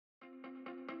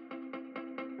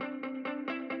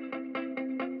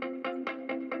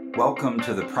Welcome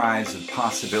to the Prize of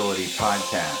Possibility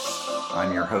podcast.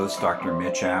 I'm your host, Dr.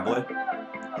 Mitch Ablett.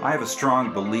 I have a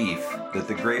strong belief that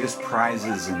the greatest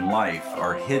prizes in life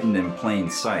are hidden in plain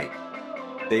sight.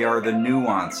 They are the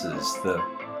nuances, the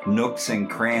nooks and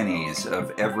crannies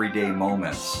of everyday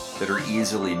moments that are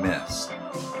easily missed.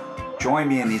 Join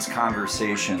me in these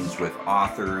conversations with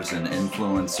authors and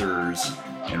influencers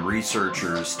and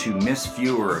researchers to miss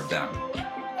fewer of them,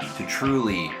 to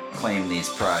truly claim these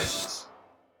prizes.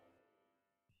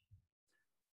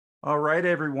 All right,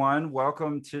 everyone,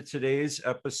 welcome to today's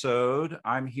episode.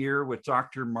 I'm here with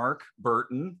Dr. Mark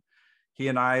Bertin. He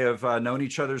and I have known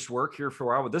each other's work here for a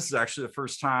while, but this is actually the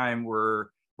first time we're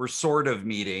sort of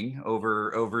meeting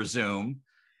over Zoom.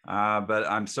 But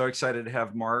I'm so excited to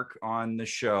have Mark on the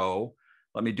show.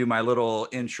 Let me do my little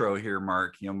intro here,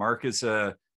 Mark. Mark is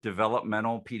a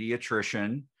developmental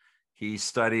pediatrician. He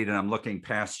studied, and I'm looking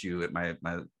past you at my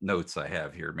notes I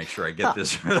have here, make sure I get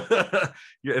this.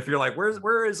 If you're like,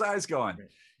 where are his eyes going?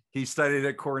 He studied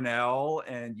at Cornell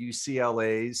and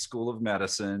UCLA's School of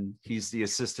Medicine. He's the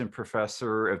assistant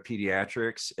professor of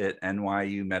pediatrics at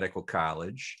NYU Medical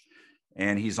College.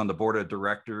 And he's on the board of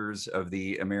directors of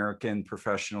the American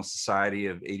Professional Society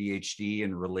of ADHD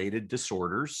and Related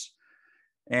Disorders.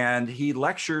 And he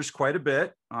lectures quite a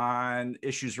bit on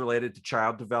issues related to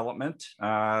child development,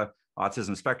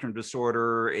 autism spectrum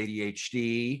disorder,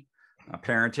 ADHD,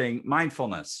 parenting,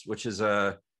 mindfulness, which is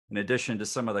in addition to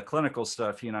some of the clinical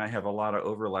stuff, he and I have a lot of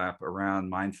overlap around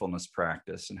mindfulness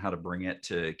practice and how to bring it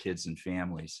to kids and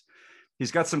families.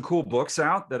 He's got some cool books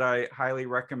out that I highly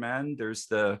recommend. There's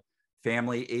the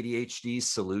Family ADHD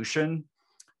Solution,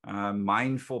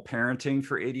 Mindful Parenting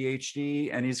for ADHD,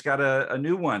 and he's got a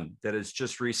new one that is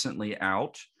just recently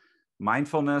out,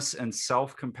 Mindfulness and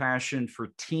Self-Compassion for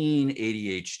Teen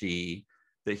ADHD,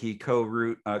 that he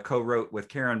co-wrote with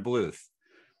Karen Bluth.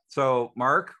 So,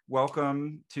 Mark,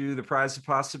 welcome to the Prize of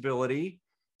Possibility.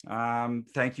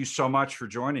 Thank you so much for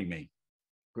joining me.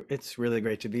 It's really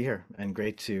great to be here, and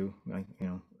great to, I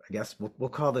guess we'll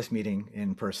call this meeting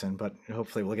in person, but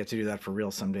hopefully we'll get to do that for real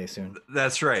someday soon.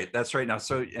 That's right. Now,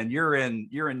 so, and you're in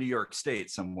New York State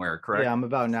somewhere, correct? Yeah, I'm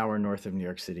about an hour north of New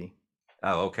York City.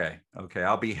 Oh, okay.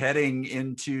 I'll be heading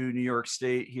into New York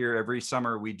State here every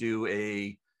summer. We do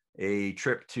a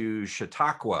trip to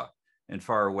Chautauqua in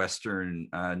far western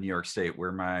New York State,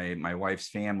 where my wife's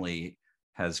family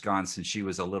has gone since she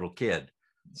was a little kid.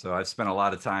 So I've spent a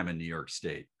lot of time in New York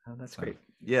State. Oh, that's great.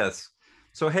 Yes.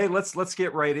 So hey, let's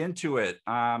get right into it.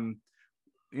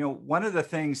 One of the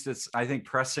things that's, I think,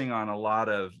 pressing on a lot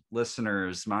of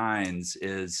listeners' minds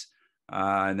is,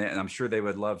 and I'm sure they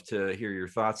would love to hear your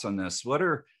thoughts on this. What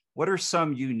are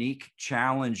some unique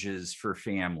challenges for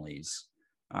families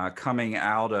coming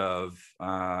out of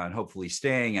and hopefully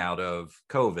staying out of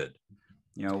COVID?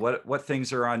 What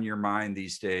things are on your mind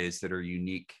these days that are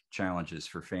unique challenges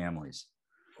for families?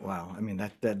 Wow. I mean,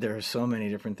 that there are so many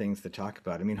different things to talk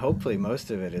about. I mean, hopefully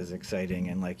most of it is exciting.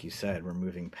 And like you said, we're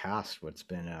moving past what's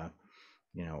been a,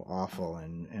 awful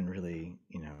and really,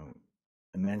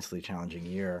 immensely challenging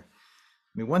year.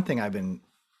 I mean, one thing I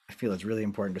feel is really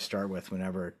important to start with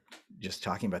whenever just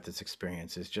talking about this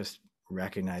experience is just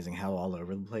recognizing how all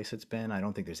over the place it's been. I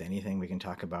don't think there's anything we can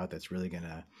talk about that's really going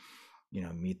to,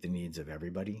 meet the needs of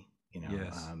everybody.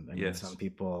 Yes. Mean, some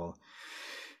people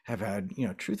have had,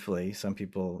 truthfully, some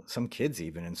kids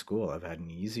even in school have had an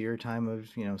easier time of,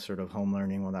 sort of home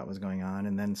learning while that was going on.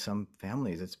 And then some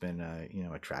families, it's been,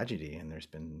 a tragedy, and there's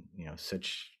been,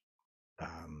 such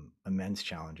immense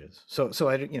challenges. So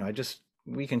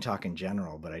we can talk in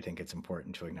general, but I think it's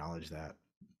important to acknowledge that.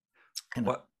 And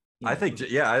I think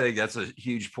that's a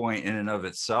huge point in and of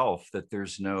itself, that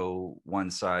there's no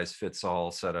one size fits all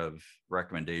set of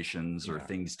recommendations or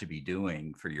things to be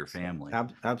doing for your family.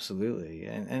 Absolutely.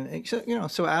 And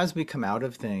so as we come out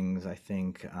of things, I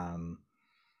think,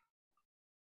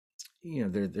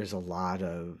 there's a lot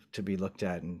to be looked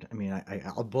at. And I mean,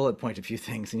 I'll bullet point a few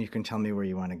things and you can tell me where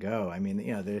you want to go. I mean,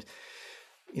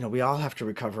 we all have to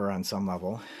recover on some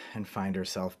level and find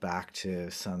ourselves back to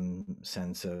some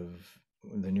sense of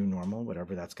the new normal,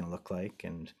 whatever that's going to look like.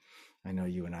 And I know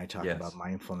you and I talk about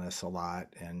mindfulness a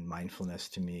lot, and mindfulness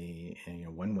to me,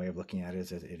 and one way of looking at it is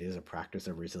that it is a practice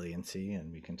of resiliency.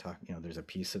 And we can talk, there's a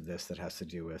piece of this that has to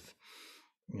do with,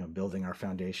 building our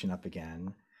foundation up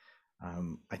again.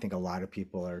 I think a lot of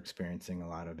people are experiencing a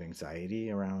lot of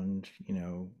anxiety around,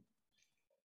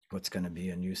 what's going to be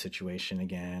a new situation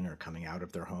again, or coming out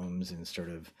of their homes and sort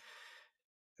of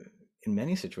in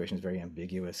many situations, very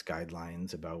ambiguous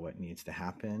guidelines about what needs to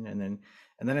happen. And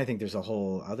then I think there's a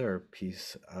whole other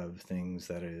piece of things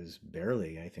that is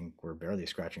barely, I think we're barely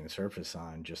scratching the surface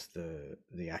on, just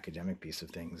the academic piece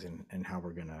of things, and how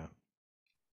we're going to,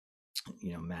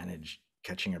 manage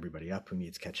catching everybody up who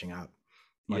needs catching up,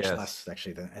 much Yes. less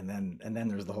actually and then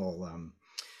there's the whole,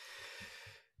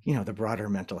 the broader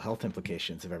mental health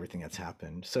implications of everything that's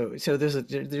happened. So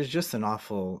there's just an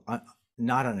awful,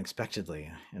 not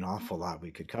unexpectedly, an awful lot we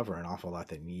could cover, an awful lot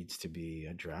that needs to be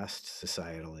addressed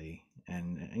societally.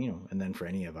 And then for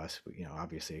any of us,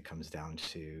 obviously it comes down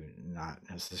to not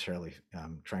necessarily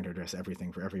trying to address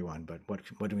everything for everyone, but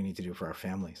what do we need to do for our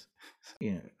families?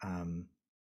 you know um,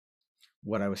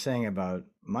 what I was saying about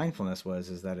mindfulness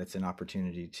is that it's an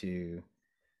opportunity to,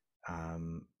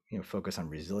 focus on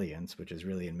resilience, which is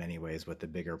really in many ways what the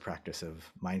bigger practice of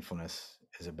mindfulness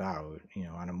is about.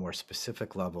 On a more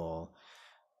specific level,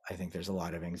 I think there's a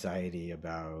lot of anxiety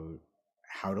about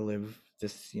how to live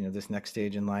this next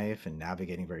stage in life, and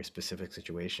navigating very specific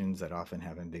situations that often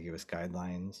have ambiguous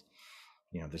guidelines.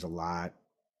 There's a lot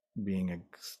being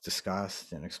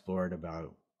discussed and explored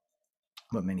about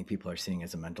what many people are seeing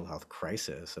as a mental health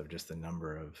crisis, of just the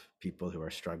number of people who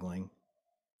are struggling.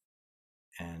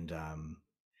 And um,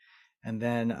 and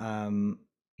then um,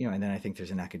 you know and then I think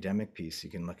there's an academic piece you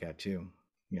can look at too,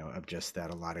 of just that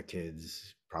a lot of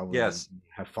kids probably Yes.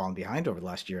 have fallen behind over the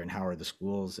last year, and how are the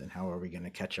schools, and how are we going to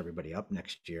catch everybody up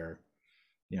next year,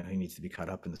 who needs to be caught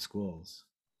up in the schools.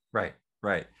 Right.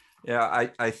 Right. Yeah.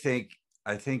 I think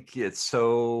it's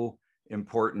so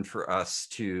important for us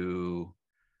to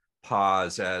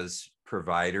pause as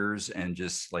providers and,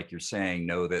 just like you're saying,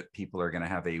 know that people are going to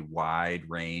have a wide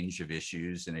range of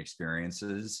issues and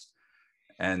experiences.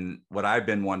 And what I've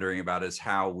been wondering about is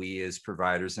how we as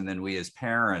providers, and then we as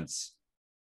parents,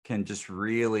 can just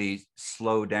really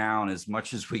slow down as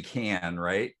much as we can,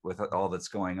 right, with all that's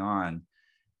going on,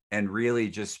 and really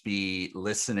just be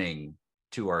listening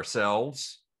to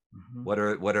ourselves. Hmm. What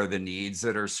are the needs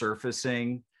that are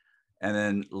surfacing, and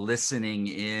then listening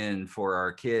in for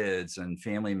our kids and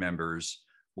family members.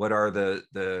 What are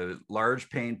the large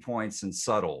pain points and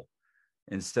subtle,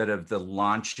 instead of the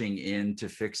launching in to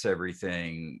fix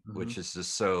everything, Hmm. which is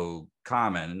just so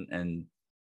common and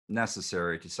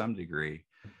necessary to some degree.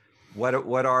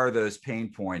 What are those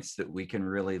pain points that we can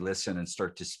really listen and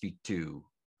start to speak to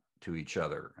each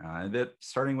other, that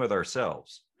starting with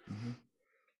ourselves? Hmm.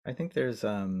 I think there's,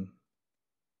 one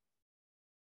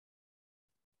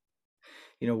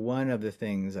of the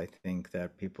things I think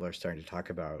that people are starting to talk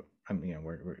about, and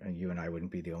you and I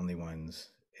wouldn't be the only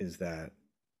ones, is that,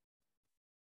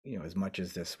 as much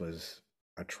as this was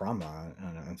a trauma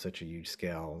on such a huge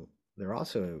scale, there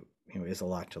also, is a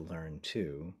lot to learn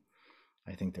too.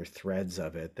 I think there's threads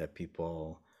of it that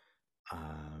people,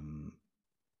 um,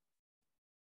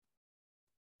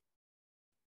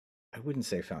 I wouldn't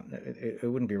say found, it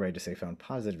wouldn't be right to say found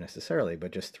positive necessarily,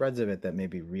 but just threads of it that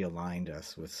maybe realigned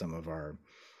us with some of our,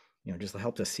 just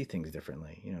helped us see things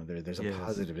differently. There's a Yes.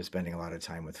 positive to spending a lot of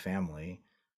time with family,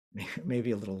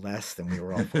 maybe a little less than we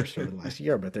were all forced to over the last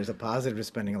year, but there's a positive to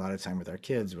spending a lot of time with our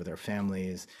kids, with our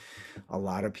families. A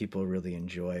lot of people really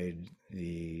enjoyed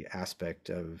the aspect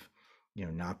of,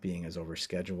 not being as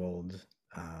overscheduled.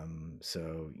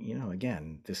 So,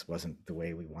 again, this wasn't the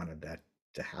way we wanted that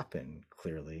to happen,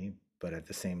 clearly, but at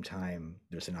the same time,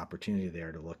 there's an opportunity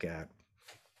there to look at,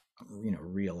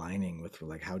 realigning with,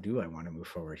 like, how do I want to move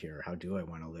forward here? How do I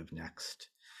want to live next?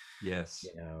 Yes.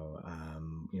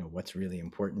 What's really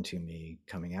important to me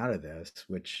coming out of this,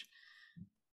 which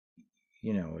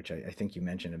I think you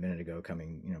mentioned a minute ago,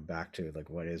 coming, back to, like,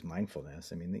 what is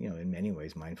mindfulness? I mean, in many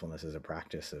ways, mindfulness is a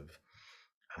practice of,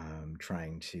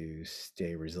 trying to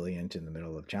stay resilient in the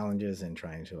middle of challenges, and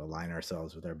trying to align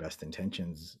ourselves with our best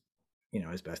intentions,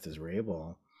 as best as we're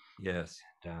able. Yes.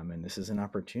 And this is an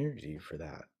opportunity for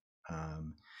that.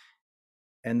 Um,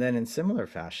 and then in similar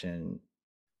fashion,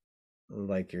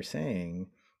 like you're saying,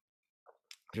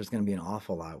 there's going to be an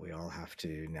awful lot we all have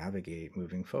to navigate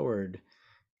moving forward.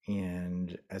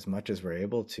 And as much as we're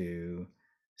able to,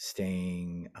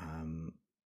 staying,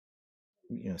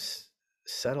 you know, s-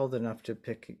 settled enough to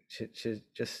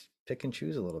just pick and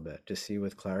choose a little bit, to see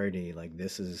with clarity, like,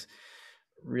 this is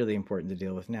really important to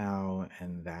deal with now,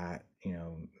 and that,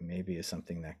 maybe is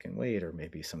something that can wait, or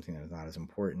maybe something that's not as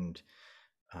important.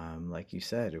 Like you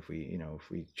said, if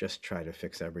we just try to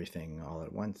fix everything all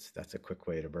at once, that's a quick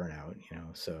way to burn out.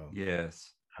 So,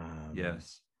 Yes. um,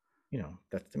 Yes.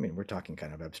 that's, I mean, we're talking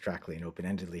kind of abstractly and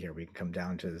open-endedly here. We can come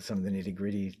down to some of the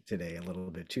nitty-gritty today a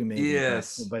little bit too, maybe, but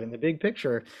Yes. in the big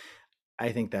picture,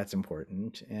 I think that's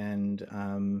important. And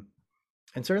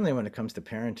And certainly when it comes to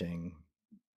parenting,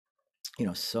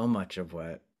 so much of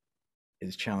what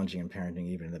is challenging in parenting,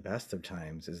 even in the best of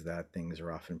times, is that things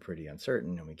are often pretty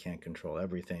uncertain and we can't control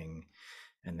everything.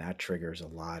 And that triggers a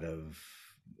lot of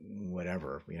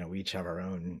whatever. We each have our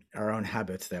own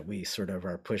habits that we sort of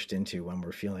are pushed into when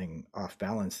we're feeling off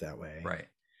balance that way. Right.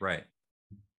 Right.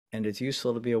 And it's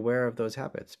useful to be aware of those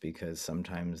habits because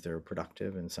sometimes they're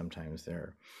productive and sometimes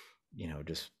they're,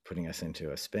 just putting us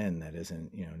into a spin that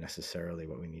isn't, necessarily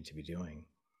what we need to be doing.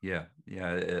 Yeah.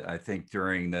 Yeah. I think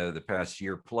during the past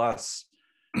year plus,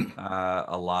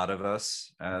 a lot of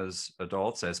us as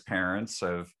adults, as parents,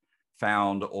 have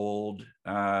found old,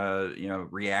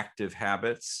 reactive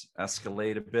habits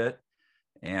escalate a bit.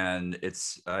 And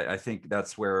I think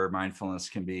that's where mindfulness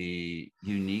can be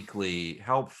uniquely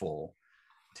helpful,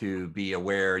 to be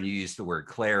aware. And you use the word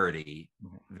clarity,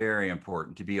 very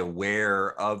important, to be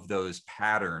aware of those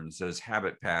patterns, those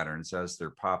habit patterns as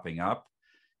they're popping up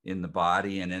in the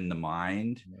body and in the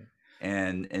mind,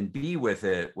 and be with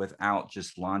it without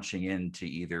just launching into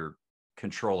either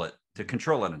control it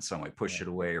in some way, push it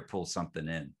away or pull something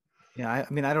in. Yeah,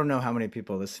 I mean, I don't know how many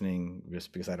people listening,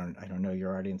 just because I don't know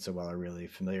your audience so well, are really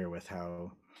familiar with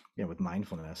how, with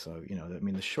mindfulness. So, I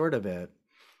mean, the short of it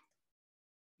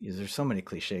is there's so many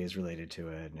cliches related to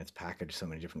it, and it's packaged so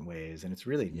many different ways, and it's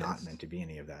really not Yes. meant to be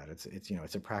any of that.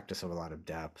 It's a practice of a lot of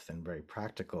depth and very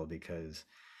practical because,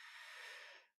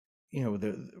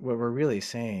 what we're really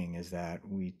saying is that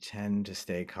we tend to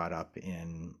stay caught up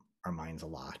in our minds a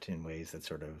lot in ways that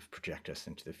sort of project us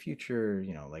into the future.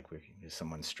 Like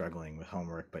someone's struggling with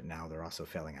homework, but now they're also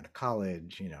failing out of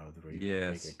college. We get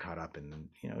Yes. caught up in,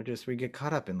 we get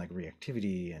caught up in like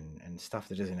reactivity and stuff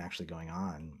that isn't actually going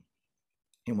on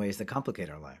in ways that complicate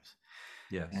our lives.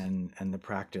 Yes. And the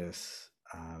practice,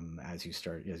 as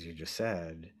you just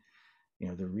said,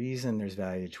 the reason there's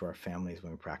value to our families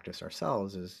when we practice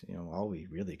ourselves is, all we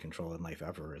really control in life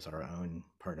ever is our own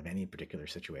part of any particular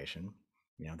situation.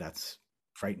 That's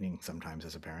frightening sometimes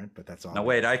as a parent, but that's all Now we.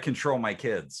 wait, I control my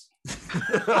kids.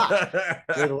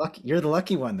 You're the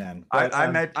lucky one then. But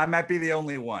I might be the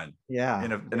only one. yeah,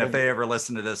 And if they ever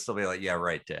listen to this, they'll be like, "Yeah,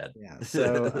 right, Dad." yeah.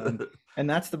 So and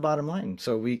that's the bottom line.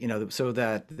 So so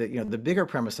that the bigger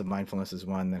premise of mindfulness is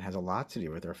one that has a lot to do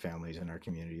with our families and our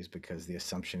communities, because the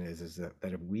assumption is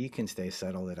that if we can stay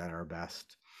settled at our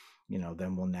best,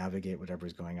 then we'll navigate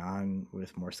whatever's going on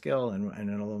with more skill, and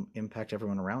it'll impact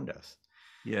everyone around us.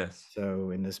 Yes. So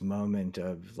in this moment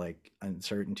of like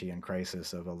uncertainty and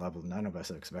crisis of a level none of us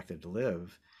expected to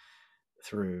live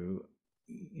through,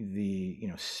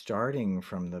 starting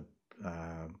from the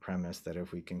premise that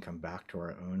if we can come back to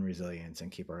our own resilience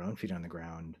and keep our own feet on the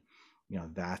ground,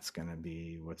 that's going to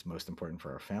be what's most important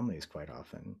for our families quite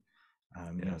often.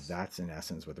 Yes. That's in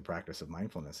essence what the practice of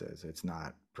mindfulness is. It's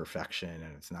not perfection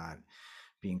and it's not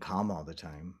being calm all the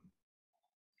time.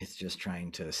 It's just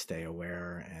trying to stay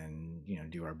aware and,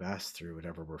 do our best through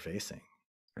whatever we're facing.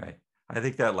 Right. I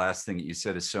think that last thing that you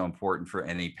said is so important for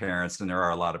any parents, and there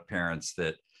are a lot of parents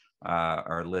that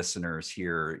are listeners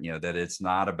here. That it's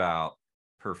not about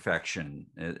perfection.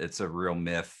 It's a real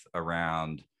myth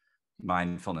around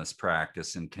mindfulness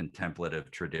practice and contemplative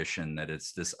tradition, that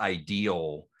it's this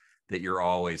ideal that you're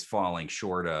always falling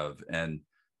short of. And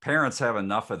parents have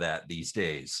enough of that these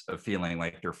days, of feeling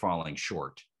like they're falling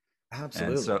short. And so,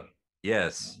 Absolutely.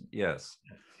 yes, yes,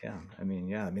 Yeah. I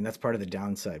mean, that's part of the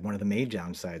downside. One of the major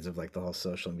downsides of like the whole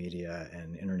social media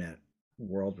and internet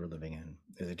world we're living in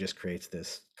is it just creates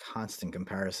this constant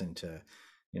comparison to,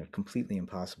 completely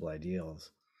impossible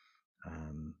ideals.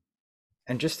 Um,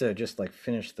 and just like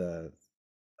finish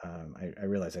I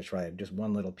realize I tried just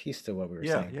one little piece to what we were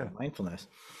yeah, saying yeah, about mindfulness.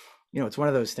 It's one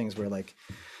of those things where like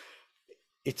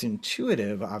it's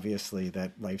intuitive, obviously,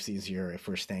 that life's easier if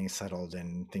we're staying settled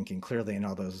and thinking clearly and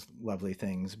all those lovely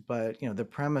things. But, the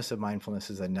premise of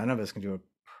mindfulness is that none of us can do it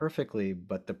perfectly,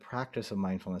 but the practice of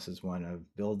mindfulness is one of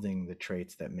building the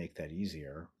traits that make that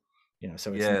easier.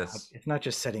 So yes, it's not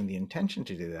just setting the intention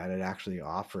to do that. It actually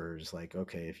offers like,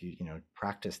 okay, if you,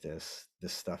 practice this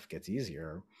stuff gets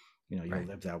easier, you'll right.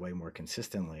 live that way more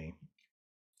consistently.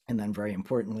 And then very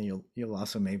importantly, you'll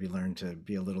also maybe learn to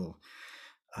be a little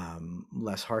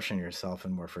less harsh on yourself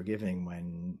and more forgiving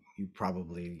when you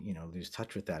probably lose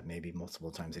touch with that maybe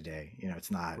multiple times a day.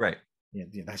 It's not. Right.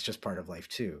 That's just part of life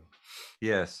too.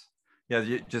 Yes.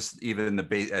 Yeah. Just even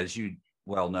as you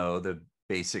well know, the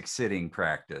basic sitting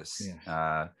practice.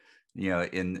 Yes.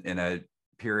 In a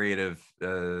period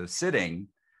of sitting,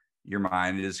 your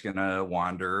mind is going to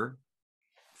wander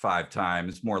 5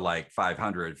 times, more like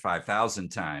 500, 5,000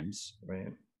 times.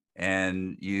 Right.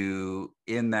 And you,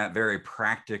 in that very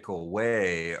practical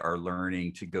way, are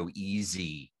learning to go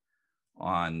easy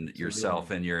on yourself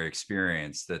Absolutely. and your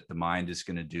experience, that the mind is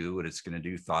going to do what it's going to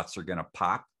do. Thoughts are going to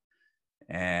pop,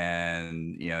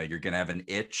 and you're going to have an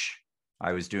itch.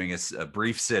 I was doing a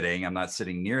brief sitting. I'm not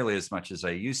sitting nearly as much as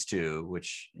I used to,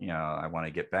 which I want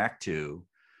to get back to.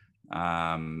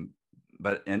 um,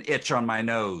 but an itch on my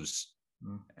nose,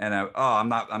 Mm, and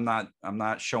I'm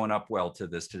not showing up well to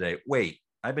this today. Wait,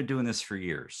 I've been doing this for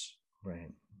years.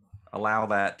 right. Allow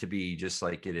that to be just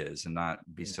like it is, and not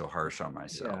be Yeah. so harsh on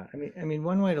myself. Yeah. I mean,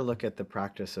 one way to look at the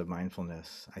practice of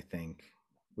mindfulness, I think,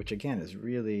 which again is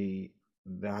really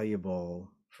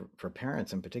valuable for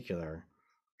parents in particular,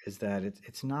 is that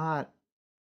it's not,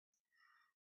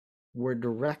 we're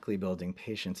directly building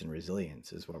patience and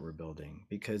resilience is what we're building.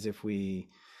 Because if we,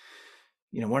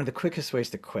 one of the quickest ways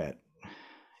to quit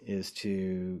is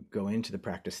to go into the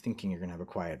practice thinking you're going to have a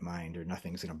quiet mind or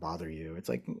nothing's going to bother you. It's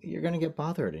like you're going to get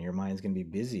bothered and your mind's going to be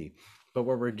busy. But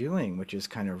what we're doing, which is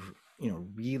kind of,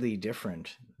 really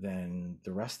different than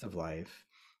the rest of life,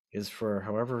 is for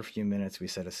however few minutes we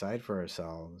set aside for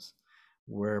ourselves,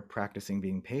 we're practicing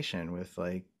being patient with,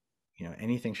 like,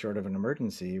 anything short of an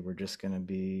emergency. We're just going to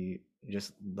be,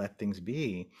 just let things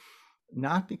be.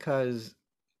 Not because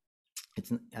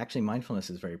it's actually,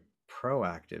 mindfulness is very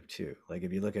proactive too. Like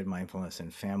if you look at mindfulness in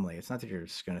family, it's not that you're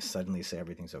just going to suddenly say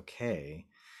everything's okay.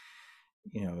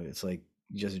 It's like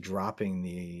just dropping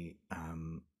the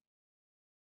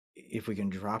if we can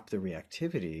drop the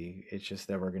reactivity, it's just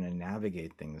that we're going to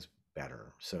navigate things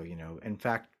better. So, in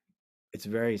fact, it's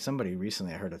very, somebody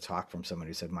recently, I heard a talk from somebody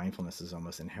who said mindfulness is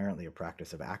almost inherently a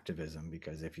practice of activism,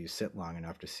 because if you sit long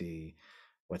enough to see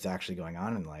what's actually going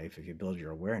on in life, if you build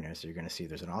your awareness, you're going to see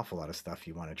there's an awful lot of stuff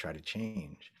you want to try to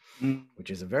change, Mm,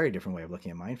 which is a very different way of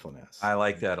looking at mindfulness. I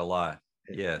like that a lot.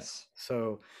 Yeah. Yes.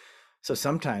 So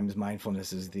sometimes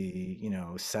mindfulness is the,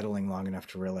 settling long enough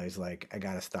to realize, like, I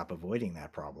got to stop avoiding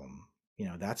that problem.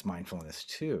 That's mindfulness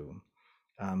too.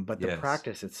 But the Yes.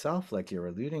 practice itself, like you're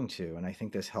alluding to, and I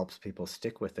think this helps people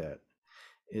stick with it,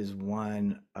 is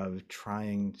one of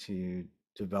trying to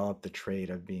develop the trait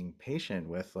of being patient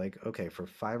with, like, okay, for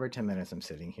 5 or 10 minutes, I'm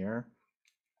sitting here.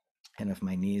 And if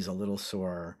my knee's a little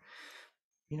sore,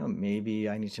 maybe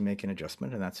I need to make an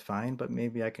adjustment and that's fine, but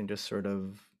maybe I can just sort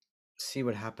of see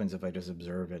what happens if I just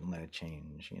observe it and let it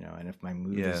change. And if my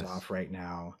mood is Yes. off right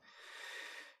now,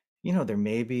 there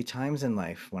may be times in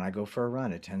life when I go for a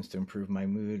run, it tends to improve my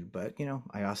mood, but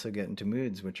I also get into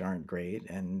moods which aren't great,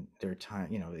 and there are time,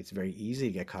 it's very easy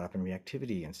to get caught up in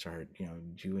reactivity and start,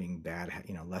 doing bad,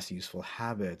 less useful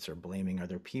habits or blaming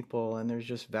other people. And there's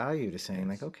just value to saying,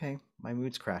 like, Yes. okay, my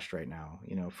mood's crashed right now,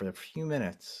 for a few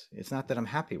minutes. It's not that I'm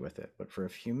happy with it, but for a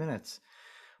few minutes,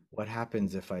 what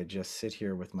happens if I just sit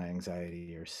here with my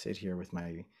anxiety or sit here with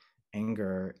my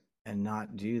anger and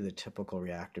not do the typical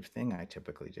reactive thing I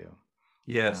typically do?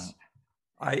 Uh, Yes.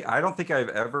 yeah. I don't think I've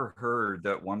ever heard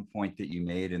that one point that you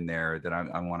made in there, that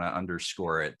I want to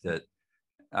underscore it, that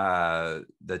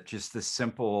just the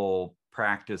simple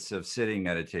practice of sitting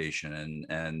meditation,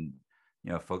 and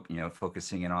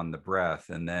focusing in on the breath,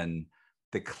 and then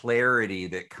the clarity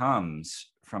that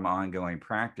comes from ongoing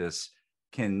practice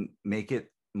can make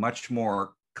it much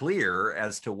more clear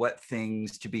as to what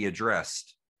things to be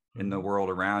addressed in the Mhm, world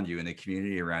around you, in the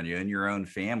community around you, in your own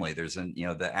family. There's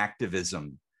the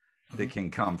activism that mhm.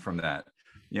 can come from that.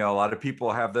 A lot of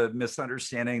people have the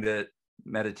misunderstanding that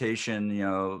meditation,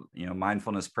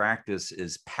 mindfulness practice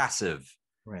is passive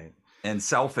Right. and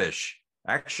selfish.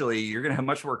 Actually, you're going to have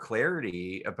much more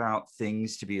clarity about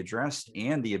things to be addressed,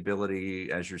 and the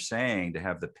ability, as you're saying, to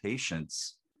have the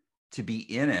patience to be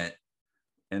in it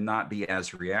and not be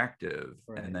as reactive.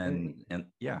 And Right. then, and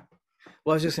yeah.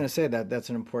 Well, I was just going to say that that's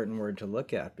an important word to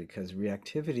look at, because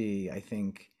reactivity, I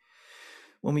think,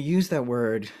 when we use that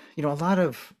word, a lot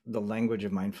of the language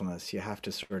of mindfulness, you have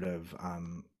to sort of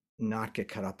not get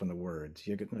caught up in the words.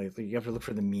 You have to look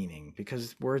for the meaning,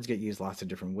 because words get used lots of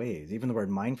different ways. Even the word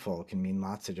mindful can mean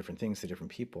lots of different things to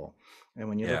different people. And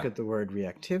when you look Yeah. at the word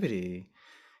reactivity,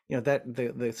 that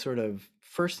the sort of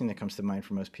first thing that comes to mind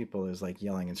for most people is like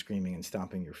yelling and screaming and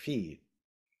stomping your feet.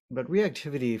 But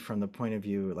reactivity, from the point of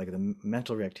view, like the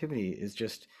mental reactivity, is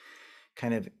just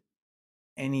kind of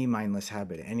any mindless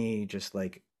habit, any just,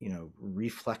 like,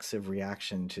 reflexive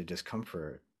reaction to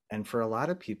discomfort. And for a lot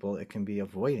of people, it can be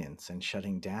avoidance and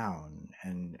shutting down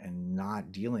and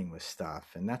not dealing with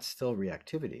stuff. And that's still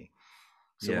reactivity.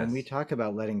 So when we Yes. talk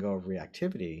about letting go of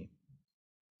reactivity,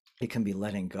 it can be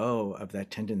letting go of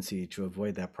that tendency to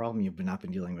avoid that problem you've not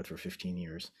been dealing with for 15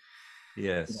 years.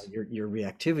 Yes. Your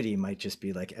reactivity might just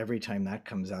be like, every time that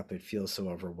comes up, it feels so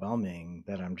overwhelming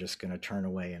that I'm just going to turn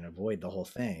away and avoid the whole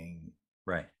thing.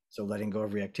 Right. So letting go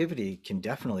of reactivity can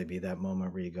definitely be that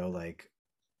moment where you go, like,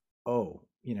 oh,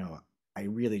 I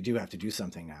really do have to do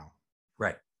something now.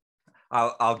 Right.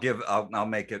 I'll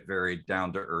make it very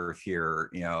down to earth here.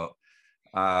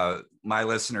 My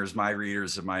listeners, my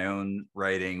readers of my own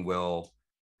writing will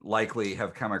likely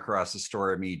have come across a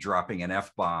story of me dropping an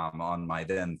F-bomb on my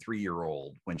then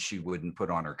 3-year-old when she wouldn't put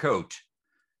on her coat.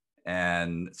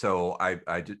 And so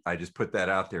I just put that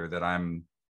out there that I'm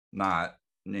not,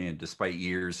 despite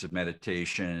years of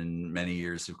meditation, many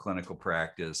years of clinical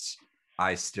practice,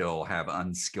 I still have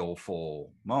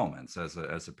unskillful moments as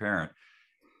a parent.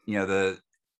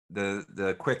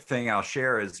 The quick thing I'll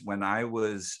share is when I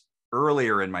was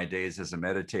earlier in my days as a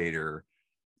meditator,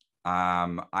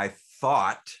 I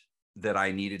thought that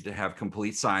I needed to have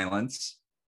complete silence.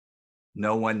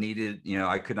 No one needed,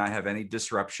 I could not have any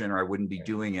disruption or I wouldn't be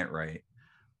doing it right.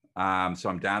 So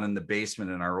I'm down in the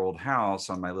basement in our old house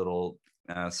on my little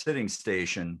sitting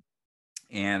station.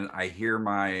 And I hear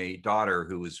my daughter,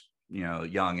 who was,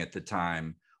 young at the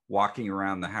time, walking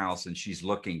around the house, and she's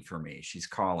looking for me. She's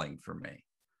calling for me.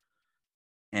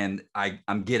 And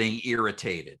I'm getting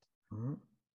irritated. Mm-hmm.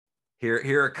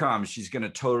 Here it comes. She's going to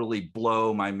totally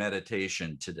blow my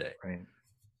meditation today. Right.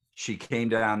 She came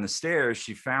down the stairs.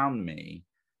 She found me.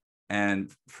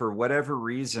 And for whatever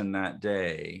reason that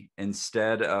day,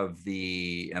 instead of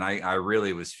and I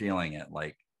really was feeling it,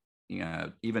 like,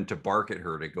 even to bark at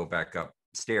her to go back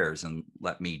upstairs and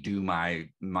let me do my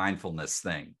mindfulness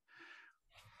thing,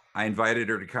 I invited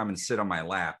her to come and sit on my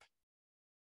lap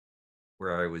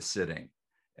where I was sitting.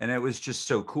 And it was just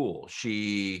so cool.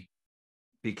 She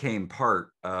became part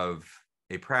of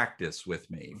a practice with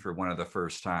me for one of the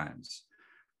first times.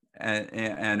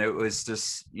 And it was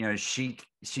just, she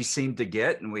seemed to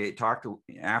get, and we talked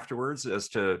afterwards as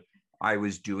to I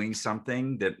was doing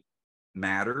something that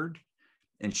mattered,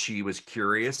 and she was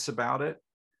curious about it.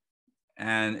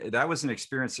 And that was an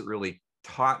experience that really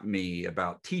taught me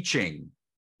about teaching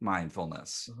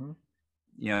mindfulness.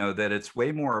 Mm-hmm. That it's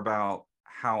way more about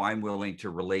how I'm willing to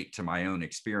relate to my own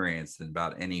experience than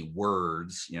about any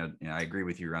words. I agree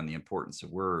with you on the importance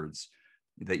of words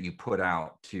that you put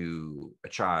out to a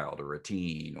child or a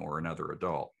teen or another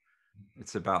adult.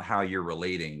 It's about how you're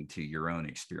relating to your own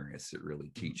experience that really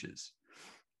teaches.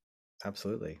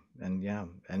 Absolutely. And yeah,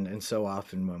 and so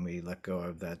often when we let go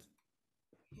of that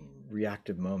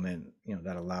reactive moment,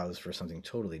 that allows for something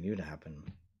totally new to happen.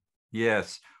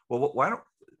 Yes. Well, why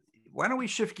don't we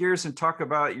shift gears and talk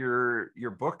about your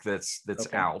book that's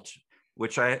Okay. out,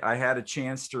 which I had a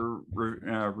chance to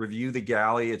review the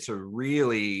galley. It's a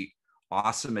really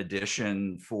awesome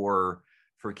edition for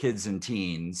kids and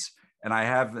teens, and I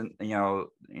haven't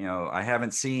I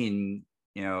haven't seen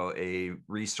a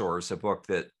resource, a book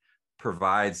that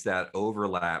provides that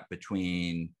overlap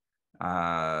between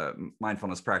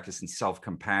mindfulness practice and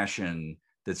self-compassion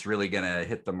that's really going to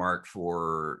hit the mark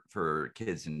for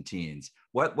kids and teens.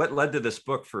 What led to this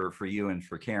book for you and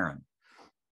for Karen?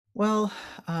 Well,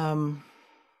 I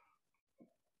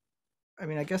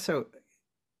mean, I guess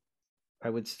I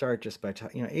would start just by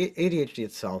talking. ADHD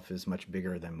itself is much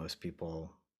bigger than most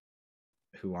people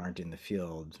who aren't in the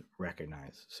field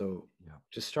recognize. So, Yeah.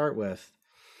 to start with,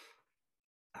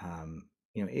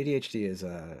 ADHD is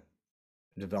a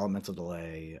developmental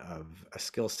delay of a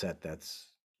skill set that's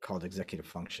called executive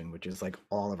function, which is like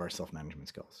all of our self-management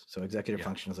skills. So executive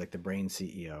function is like the brain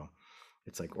CEO.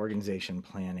 It's like organization,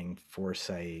 planning,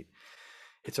 foresight.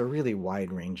 It's a really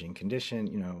wide-ranging condition.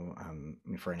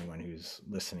 For anyone who's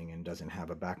listening and doesn't have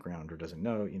a background or doesn't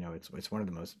know, it's one of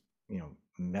the most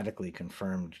medically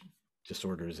confirmed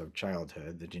disorders of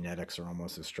childhood. The genetics are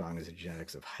almost as strong as the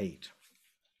genetics of height.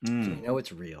 So we know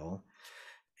it's real.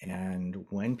 And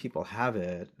when people have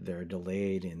it, they're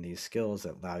delayed in these skills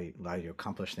that allow you to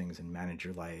accomplish things and manage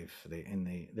your life.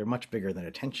 They're much bigger than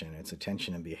attention. It's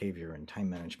attention and behavior and time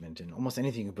management and almost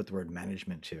anything you can put the word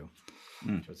management to.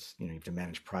 So it's, you have to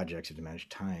manage projects, you have to manage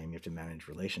time, you have to manage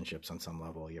relationships on some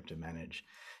level, you have to manage,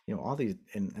 all these,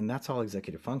 and that's all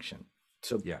executive function.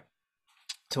 So Yeah.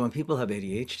 So when people have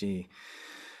ADHD,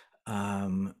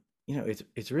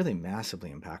 it's really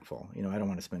massively impactful. I don't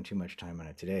want to spend too much time on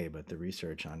it today, but the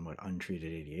research on what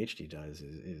untreated ADHD does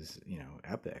is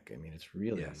epic. I mean, it's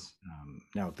really. Yes.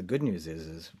 Now the good news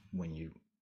is when you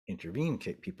intervene,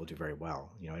 people do very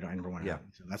well. I never want to. Yeah.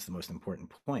 So that's the most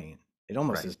important point. It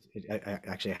almost Right. is. I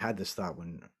actually had this thought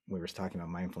when we were talking about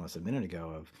mindfulness a minute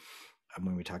ago of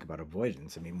when we talk about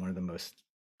avoidance. I mean, one of the most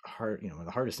one of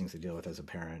the hardest things to deal with as a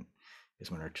parent is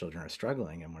when our children are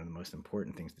struggling, and one of the most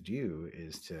important things to do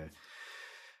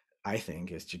I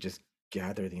think, is to just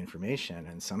gather the information.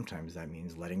 And sometimes that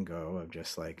means letting go of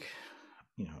just like,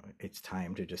 it's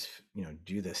time to just,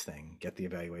 do this thing, get the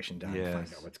evaluation done, find out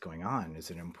Yes. what's going on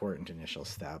is an important initial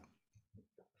step.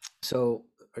 So,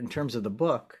 in terms of the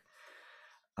book,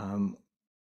 um,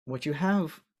 what you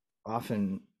have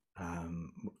often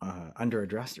under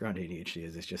addressed around ADHD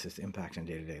is it's just its impact on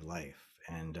day-to-day life.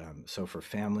 And so for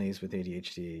families with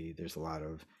ADHD, there's a lot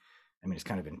of, I mean, it's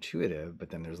kind of intuitive, but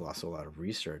then there's also a lot of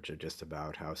research just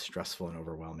about how stressful and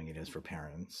overwhelming it is for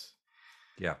parents.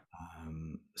 Yeah.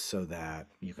 So that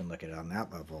you can look at it on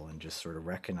that level and just sort of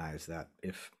recognize that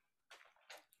if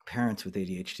parents with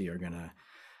ADHD are going to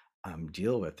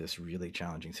deal with this really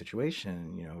challenging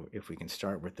situation, if we can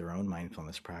start with their own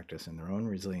mindfulness practice and their own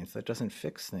resilience, that doesn't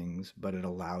fix things, but it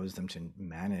allows them to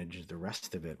manage the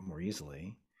rest of it more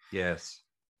easily. Yes.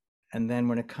 And then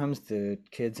when it comes to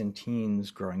kids and teens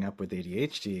growing up with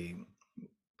ADHD,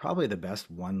 probably the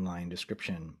best one-line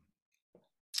description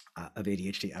of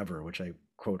ADHD ever, which I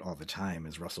quote all the time,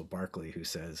 is Russell Barkley, who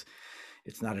says,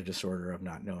 "It's not a disorder of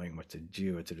not knowing what to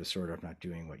do, it's a disorder of not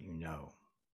doing what you know."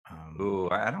 Ooh,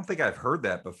 I don't think I've heard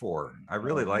that before. I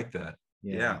really Oh, like that.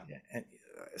 yeah. Yeah. And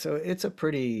so it's a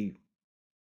pretty,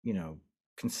 you know,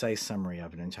 concise summary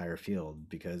of an entire field,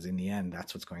 because in the end,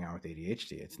 that's what's going on with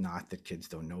ADHD. It's not that kids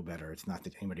don't know better. It's not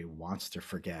that anybody wants to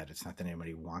forget. It's not that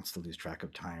anybody wants to lose track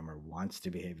of time or wants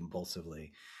to behave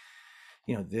impulsively.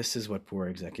 This is what poor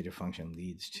executive function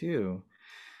leads to.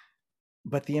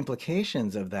 But the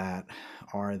implications of that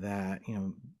are that,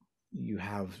 you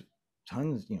have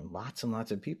tons, lots and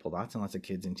lots of people, lots and lots of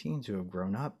kids and teens who have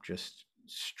grown up just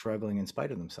struggling in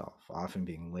spite of themselves, often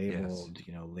being Yes. labeled,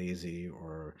 lazy,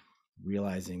 or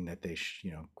realizing that they,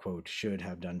 quote, should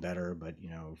have done better, but,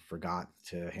 forgot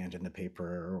to hand in the paper,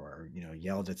 or,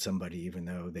 yelled at somebody, even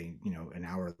though they, an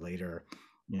hour later,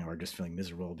 are just feeling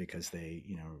miserable because they,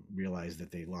 realize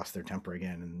that they lost their temper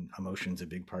again. And emotion's a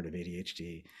big part of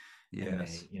ADHD, and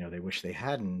Yes. they wish they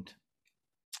hadn't.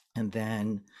 And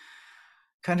then,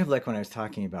 kind of like when I was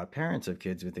talking about parents of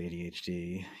kids with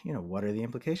ADHD, what are the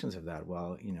implications of that?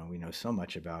 Well, we know so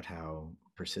much about how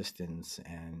persistence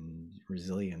and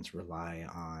resilience rely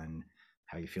on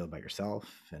how you feel about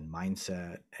yourself and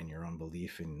mindset and your own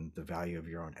belief in the value of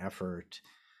your own effort.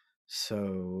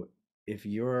 So if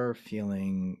you're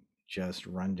feeling just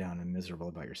run down and miserable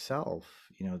about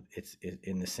yourself,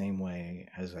 in the same way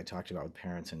as I talked about with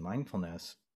parents and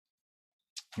mindfulness,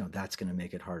 that's going to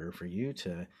make it harder for you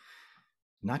to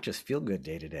not just feel good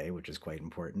day to day, which is quite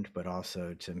important, but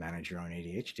also to manage your own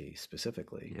ADHD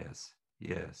specifically. Yes.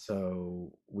 Yes.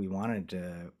 So we wanted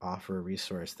to offer a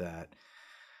resource that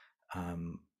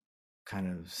um, kind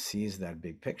of sees that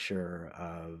big picture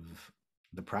of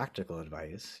the practical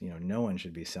advice. No one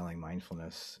should be selling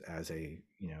mindfulness as a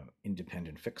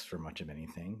independent fix for much of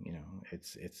anything.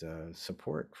 It's a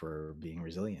support for being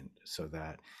resilient, so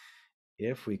that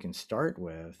if we can start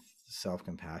with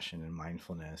self-compassion and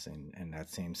mindfulness, and that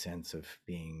same sense of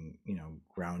being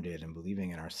grounded and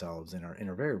believing in ourselves in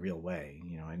a very real way.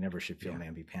 I never should feel Yeah.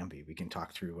 namby-pamby. We can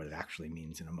talk through what it actually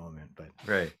means in a moment, but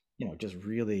Right. just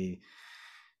really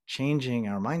changing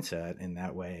our mindset in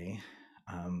that way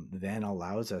then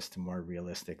allows us to more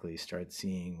realistically start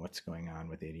seeing what's going on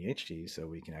with ADHD, so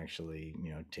we can actually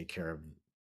take care of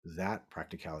that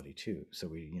practicality too. So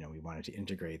we wanted to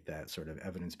integrate that sort of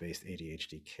evidence-based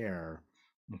ADHD care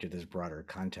into this broader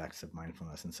context of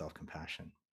mindfulness and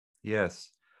self-compassion.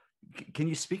 Yes. Can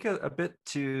you speak a bit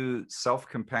to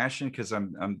self-compassion? Because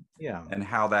I'm Yeah, and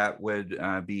how that would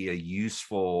be a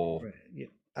useful right. Yeah,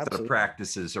 set of absolutely.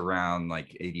 practices around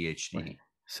like Right. ADHD.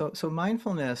 So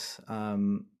mindfulness.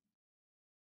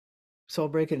 So I'll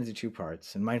break it into two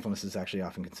parts, and mindfulness is actually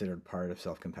often considered part of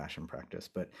self-compassion practice.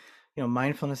 But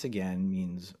mindfulness again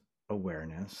means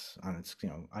awareness on its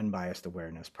unbiased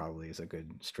awareness. Probably is a good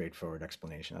straightforward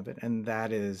explanation of it, and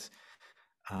that is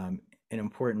an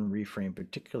important reframe,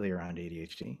 particularly around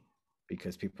ADHD,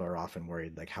 because people are often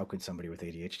worried, like, how could somebody with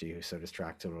ADHD who's so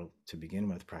distractible to begin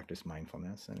with practice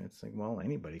mindfulness? And it's like, well,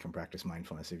 anybody can practice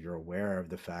mindfulness if you're aware of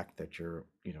the fact that you're,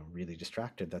 really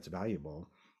distracted. That's valuable,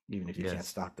 even if you can't Yes.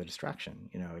 stop the distraction,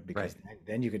 because Right.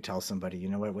 then you could tell somebody,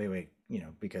 what, wait,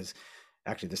 because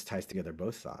actually this ties together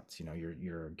both thoughts.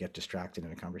 You're get distracted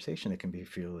in a conversation. It can be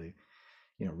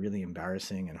really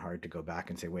embarrassing and hard to go back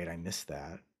and say, wait, I missed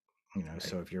that. Right.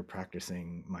 So if you're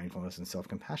practicing mindfulness and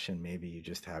self-compassion, maybe you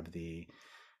just have the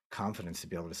confidence to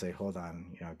be able to say, hold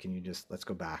on, can you just, let's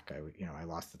go back. I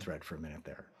lost the thread for a minute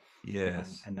there.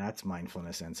 Yes. And that's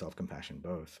mindfulness and self-compassion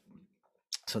both.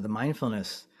 So the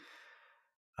mindfulness,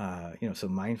 so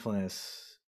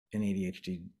mindfulness in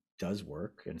ADHD does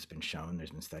work, and it's been shown,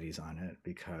 there's been studies on it,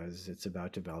 because it's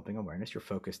about developing awareness. Your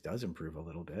focus does improve a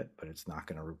little bit, but it's not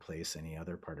going to replace any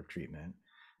other part of treatment.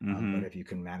 But Mm-hmm. if you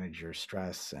can manage your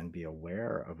stress and be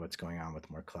aware of what's going on with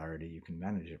more clarity, you can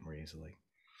manage it more easily.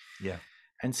 Yeah.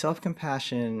 And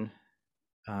self-compassion,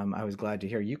 I was glad to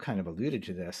hear you kind of alluded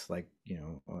to this, like,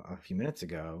 a few minutes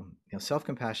ago.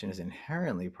 Self-compassion is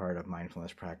inherently part of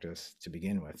mindfulness practice to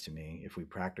begin with, to me, if we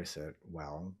practice it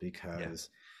well, Yeah. because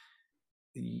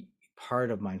the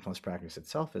part of mindfulness practice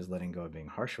itself is letting go of being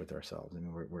harsh with ourselves. I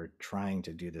mean, we're trying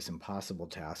to do this impossible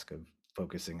task of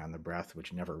focusing on the breath,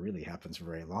 which never really happens for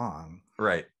very long.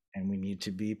 Right. And we need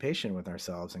to be patient with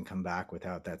ourselves and come back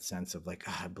without that sense of like,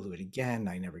 I blew it again.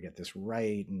 I never get this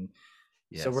right. And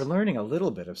so we're Yes. learning a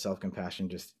little bit of self-compassion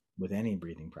just with any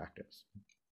breathing practice.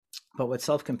 But what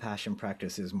self-compassion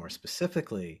practice is more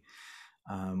specifically,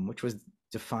 which was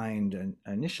defined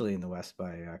initially in the West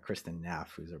by Kristen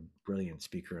Neff, who's a brilliant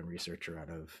speaker and researcher out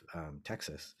of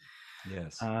Texas.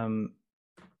 Yes. Um,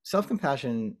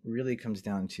 Self-compassion really comes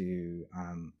down to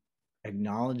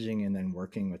acknowledging and then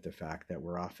working with the fact that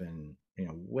we're often,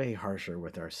 way harsher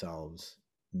with ourselves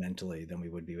mentally than we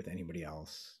would be with anybody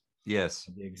else. Yes.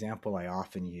 The example I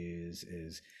often use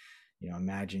is,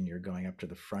 imagine you're going up to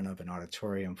the front of an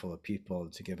auditorium full of people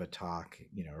to give a talk,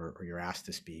 or you're asked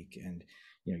to speak, and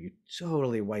you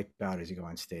totally wipe out as you go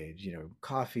on stage.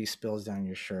 Coffee spills down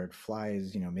your shirt,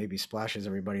 flies, maybe splashes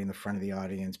everybody in the front of the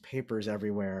audience, papers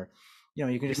everywhere. You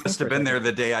can You just think must for have a been second.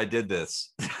 there the day I did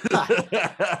this.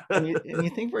 And you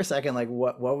think for a second, like,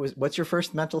 what's your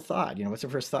first mental thought? What's your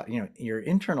first thought? Your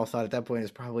internal thought at that point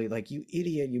is probably like, you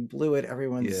idiot, you blew it,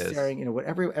 everyone's Yes. staring.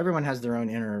 Everyone has their own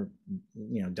inner,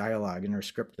 dialogue, inner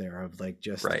script there of like,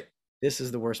 just, Right. this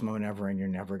is the worst moment ever and you're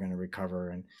never going to recover.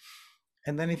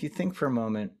 And then if you think for a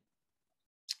moment,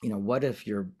 what if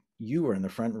you were in the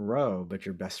front row, but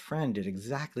your best friend did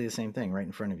exactly the same thing right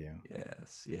in front of you?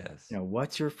 Yes. Yes.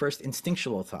 What's your first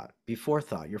instinctual thought, before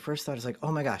thought? Your first thought is like,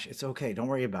 oh my gosh, it's okay. Don't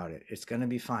worry about it. It's going to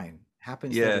be fine.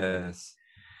 Happens to everybody. Yes.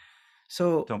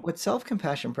 So, Don't. what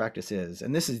self-compassion practice is,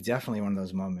 and this is definitely one of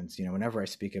those moments, whenever I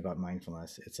speak about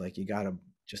mindfulness, it's like, you got to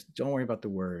just don't worry about the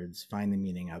words, find the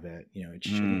meaning of it.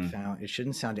 Mm, It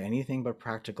shouldn't sound anything but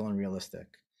practical and realistic.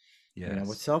 What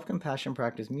yes. self-compassion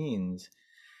practice means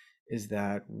is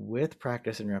that with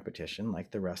practice and repetition,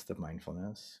 like the rest of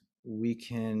mindfulness, we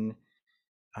can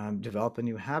develop a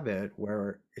new habit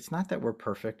where it's not that we're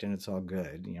perfect and it's all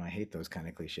good. I hate those kind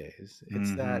of cliches.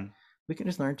 It's that Hmm. we can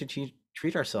just learn to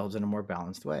treat ourselves in a more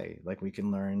balanced way. Like, we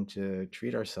can learn to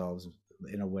treat ourselves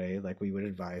in a way like we would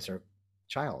advise our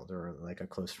child or like a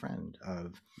close friend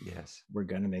of, Yes. we're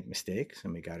going to make mistakes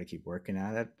and we got to keep working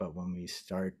at it. But when we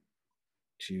start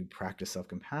to practice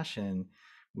self-compassion,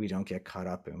 we don't get caught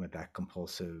up in with that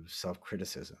compulsive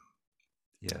self-criticism.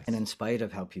 And Yes. in spite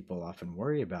of how people often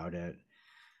worry about it,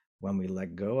 when we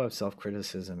let go of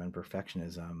self-criticism and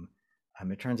perfectionism,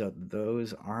 it turns out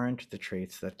those aren't the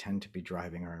traits that tend to be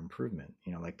driving our improvement.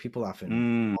 Like, people often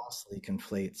Mm, falsely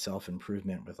conflate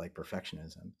self-improvement with like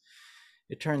perfectionism.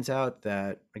 It turns out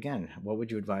that, again, what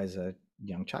would you advise a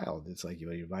young child? It's like, you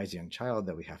would advise a young child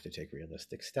that we have to take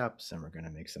realistic steps and we're going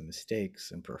to make some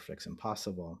mistakes and perfect's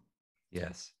impossible.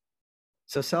 yes.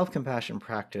 So self-compassion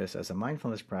practice as a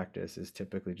mindfulness practice is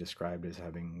typically described as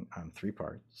having three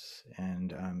parts,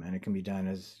 and it can be done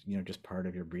as, just part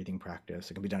of your breathing practice.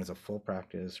 It can be done as a full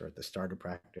practice or at the start of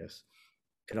practice.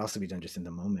 It could also be done just in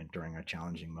the moment during a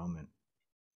challenging moment.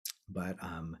 But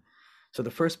so the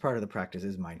first part of the practice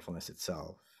is mindfulness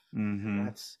itself, and Hmm.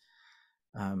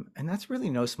 that's really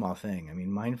no small thing. I mean,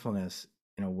 mindfulness,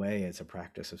 in a way, is a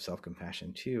practice of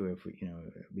self-compassion too, if we,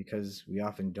 because we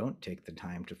often don't take the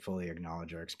time to fully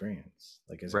acknowledge our experience.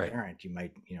 Like, as a Right. parent, you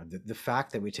might, the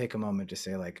fact that we take a moment to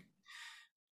say, like,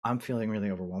 I'm feeling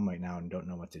really overwhelmed right now and don't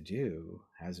know what to do,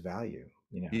 has value.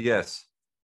 Yes.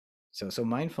 So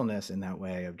mindfulness in that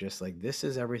way of just like, this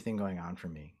is everything going on for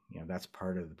me. That's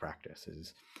part of the practice.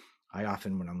 Is I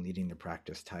often, when I'm leading the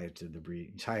practice, tie it to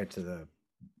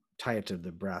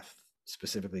the breath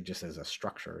specifically, just as a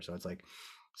structure. So it's like,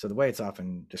 so the way it's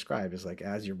often described is like,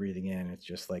 as you're breathing in, it's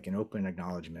just like an open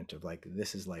acknowledgement of like,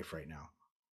 this is life right now.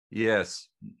 Yes.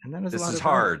 And then there's a This lot is of that.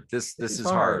 hard. This This is is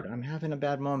hard. hard. I'm having a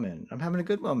bad moment. I'm having a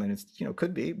good moment. It's,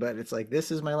 could be, but it's like,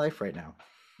 this is my life right now.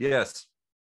 Yes.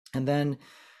 And then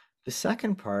the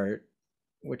second part,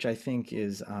 which I think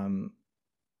is,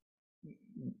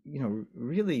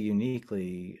 really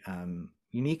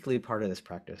uniquely part of this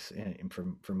practice,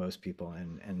 for most people,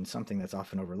 and something that's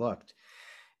often overlooked,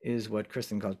 is what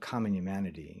Kristen called common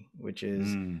humanity, which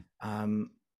is Mm,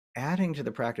 um, adding to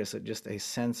the practice just a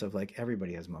sense of like,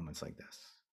 everybody has moments like this.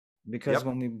 Because yep.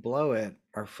 when we blow it,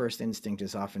 our first instinct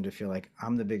is often to feel like,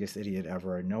 I'm the biggest idiot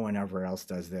ever. No one ever else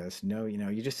does this. No,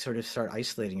 you just sort of start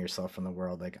isolating yourself from the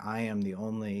world. Like, I am the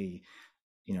only,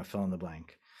 fill in the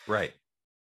blank. Right.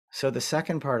 So the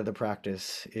second part of the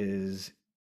practice is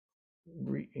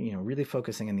really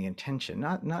focusing on the intention,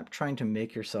 not trying to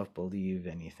make yourself believe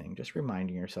anything, just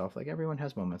reminding yourself like everyone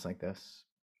has moments like this.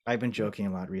 I've been joking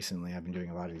a lot recently. I've been doing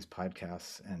a lot of these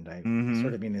podcasts, and I sort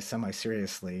Mm-hmm. of mean this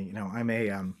semi-seriously. I'm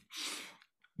an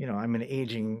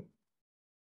aging.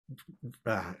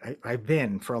 I've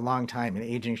been for a long time an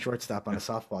aging shortstop on a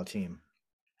softball team,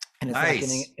 and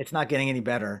Nice. it's not getting any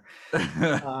better.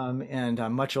 And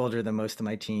I'm much older than most of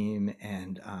my team,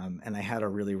 and I had a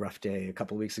really rough day a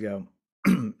couple of weeks ago,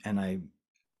 and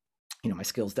my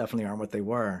skills definitely aren't what they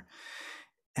were,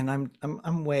 and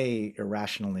I'm way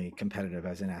irrationally competitive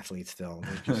as an athlete still.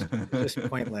 It's just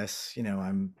pointless.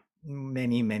 I'm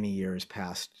many years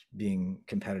past being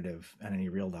competitive at any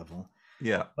real level.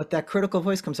 Yeah. But that critical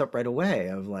voice comes up right away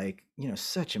of like,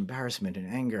 such embarrassment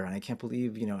and anger, and I can't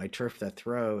believe, I turfed that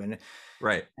throw,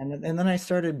 Right. and then I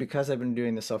started, because I've been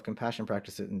doing the self-compassion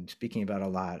practice and speaking about it a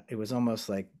lot. It was almost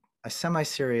like a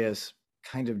semi-serious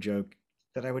kind of joke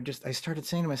that I started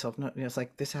saying to myself, no, it's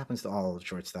like this happens to all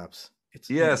shortstops.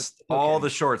 Yes. It's All okay. the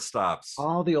shortstops.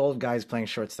 All the old guys playing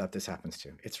shortstop, this happens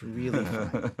to. It's really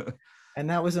fine. And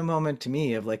that was a moment to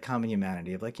me of like common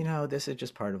humanity of like, this is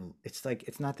just part of, it's like,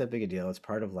 it's not that big a deal. It's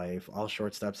part of life. All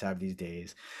shortstops have these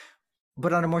days.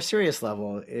 But on a more serious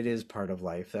level, it is part of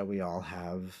life that we all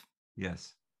have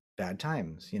Yes. bad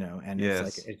times, and it's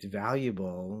like, Yes. it's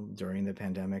valuable during the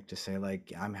pandemic to say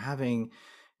like,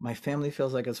 my family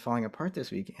feels like it's falling apart this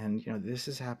week. And, this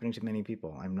is happening to many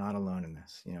people. I'm not alone in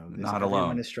this, Not everyone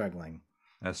alone. is struggling.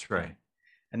 That's Yeah. right.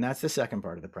 And that's the second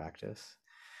part of the practice.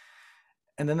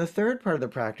 And then the third part of the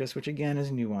practice, which again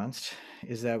is nuanced,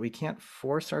 is that we can't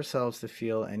force ourselves to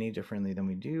feel any differently than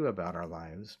we do about our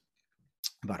lives,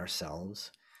 about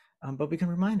ourselves. But we can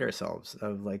remind ourselves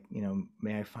of like,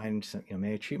 may I find some,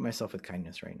 may I treat myself with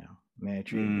kindness right now? May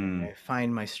Mm, I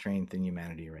find my strength in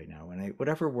humanity right now? And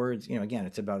whatever words, again,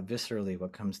 it's about viscerally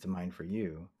what comes to mind for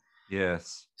you.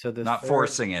 yes. So the Not third,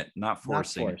 forcing it. Not not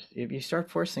forcing it. forced. If you start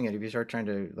forcing it, if you start trying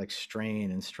to like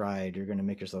strain and stride, you're going to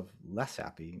make yourself less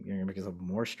happy. You're going to make yourself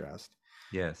more stressed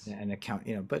Yes. and account,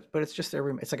 but it's just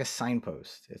it's like a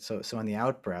signpost. It's so on the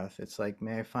out breath, it's like,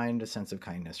 may I find a sense of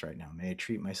kindness right now? May I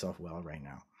treat myself well right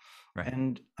now? Right.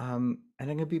 And it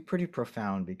can be pretty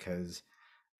profound because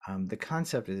the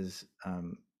concept is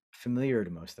familiar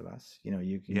to most of us. Yeah.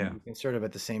 You can sort of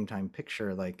at the same time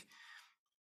picture like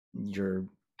your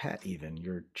pet, even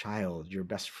your child, your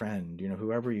best friend,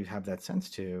 whoever you have that sense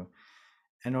to.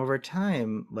 And over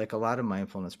time, like a lot of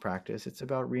mindfulness practice, it's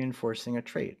about reinforcing a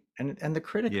trait. And the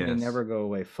critic may Yes. never go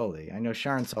away fully. I know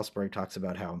Sharon Salzberg talks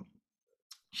about how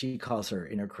she calls her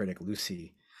inner critic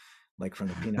Lucy, like from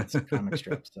the Peanuts comic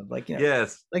strips, of like,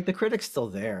 Yes. like the critic's still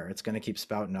there. It's going to keep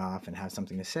spouting off and have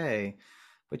something to say,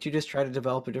 but you just try to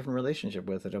develop a different relationship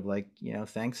with it of like,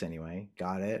 thanks anyway.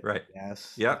 Got it. Right.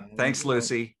 Yes. Yep. And, Thanks,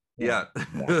 Lucy. yeah,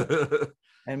 Yeah. exactly.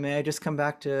 And may I just come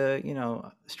back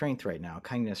to, strength right now,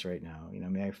 kindness right now,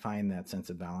 may I find that sense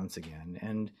of balance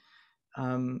again.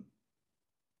 Um,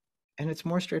 and it's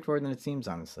more straightforward than it seems,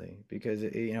 honestly, because,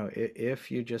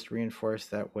 if you just reinforce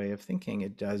that way of thinking,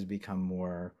 it does become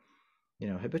more,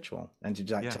 habitual. And to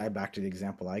Yeah. tie back to the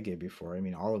example I gave before, I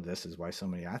mean, all of this is why so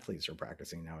many athletes are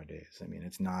practicing nowadays. I mean,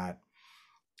 it's not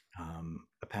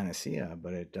a panacea,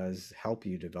 but it does help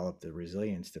you develop the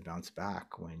resilience to bounce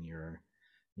back when you're,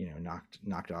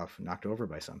 knocked over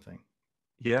by something.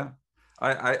 Yeah.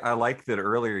 I like that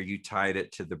earlier you tied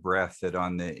it to the breath, that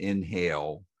on the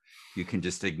inhale, you can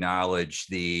just acknowledge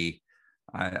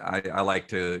I like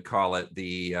to call it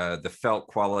the felt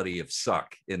quality of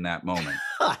suck in that moment.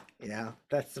 Yeah,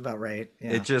 that's about right.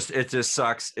 It Yeah. just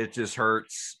sucks. It just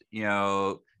hurts.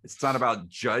 It's not about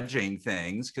judging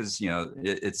things, because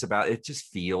it's about, it just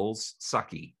feels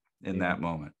sucky in Yeah. that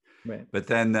moment. Right. But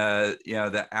then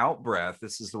the out breath,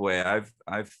 this is the way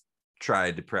I've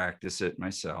tried to practice it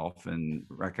myself and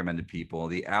recommend to people.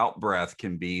 The out breath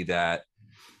can be that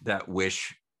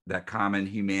wish, that common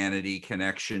humanity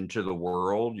connection to the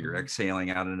world. You're Mhm.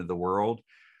 exhaling out into the world,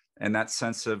 and that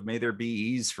sense of, may there be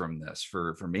ease from this,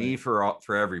 for me, Right.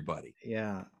 for everybody.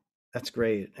 Yeah, that's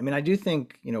great. I mean, I do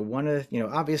think, one of,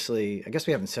 obviously, I guess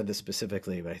we haven't said this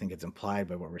specifically, but I think it's implied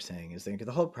by what we're saying is that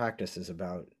the whole practice is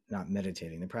about not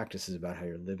meditating. The practice is about how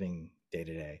you're living day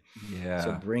to day. So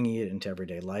Yeah. bringing it into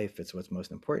everyday life, it's what's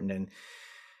most important.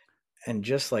 And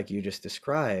just like you just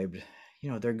described,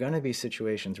 there are going to be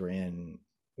situations we're in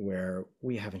where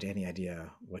we haven't any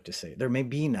idea what to say. There may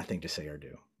be nothing to say or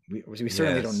do. We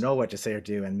certainly don't Yes. know what to say or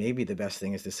do. And maybe the best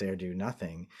thing is to say or do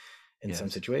nothing in some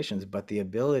Yes. situations. But the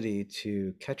ability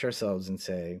to catch ourselves and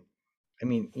say, I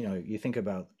mean, you think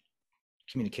about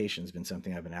communication has been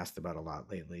something I've been asked about a lot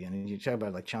lately. And you talk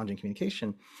about like challenging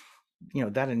communication,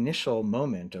 that initial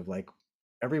moment of like,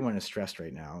 everyone is stressed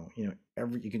right now.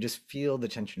 You can just feel the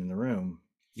tension in the room,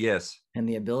 Yes. and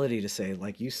the ability to say,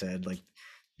 like you said, like,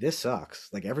 this sucks.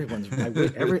 Like,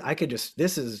 I could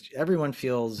just, everyone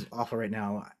feels awful right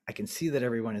now. I can see that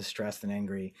everyone is stressed and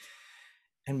angry.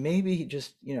 And maybe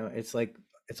just,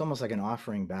 it's almost like an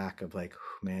offering back of like,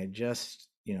 may I just,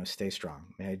 stay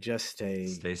strong. May I just stay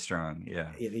Stay strong.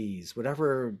 Yeah. at ease,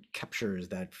 whatever captures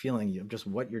that feeling of just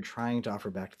what you're trying to offer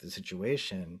back to the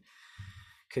situation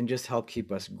can just help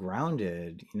keep us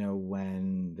grounded,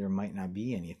 when there might not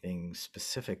be anything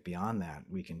specific beyond that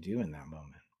we can do in that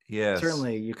moment. Yes.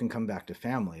 Certainly you can come back to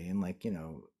family and, like,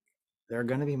 there are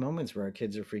going to be moments where our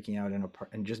kids are freaking out,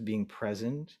 and just being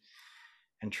present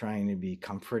and trying to be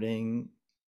comforting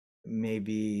may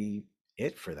be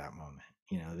it for that moment.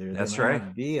 There That's might right.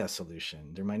 not be a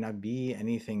solution. There might not be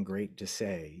anything great to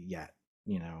say yet,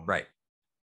 Right.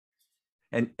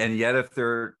 And yet if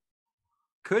there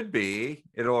could be,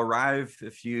 it'll arrive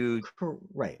if you,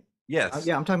 Right. yes,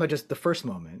 Yeah, I'm talking about just the first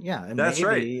moment. Yeah, and that's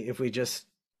right. maybe if we just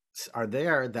are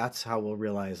there, that's how we'll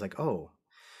realize, like, oh,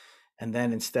 and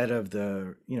then instead of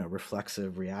the,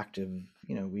 reflexive, reactive,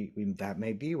 we that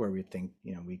may be where we think,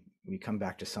 we come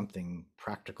back to something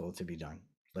practical to be done,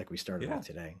 like we started Yeah. with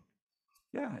today.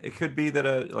 Yeah. It could be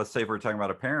that let's say if we're talking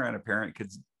about a parent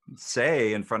could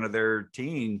say in front of their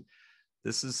teen,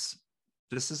 this is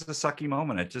a sucky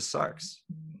moment. It just sucks.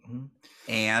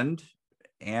 Mm-hmm.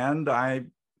 And I,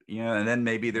 and then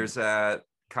maybe there's that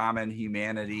common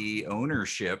humanity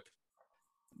ownership,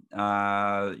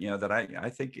 that I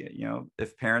think,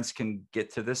 if parents can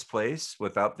get to this place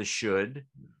without the should,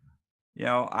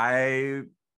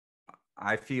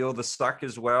 I feel the stuck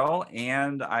as well,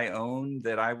 and I own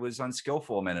that I was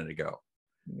unskillful a minute ago.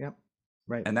 Yep.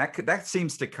 Right. And that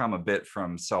seems to come a bit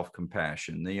from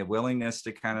self-compassion, the willingness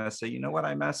to kind of say, you know what,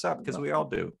 I mess up, because we all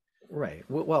do. Right.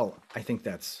 Well, I think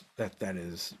that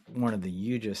is one of the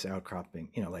hugest outcropping,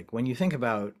 like when you think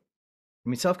about, I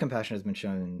mean, self-compassion has been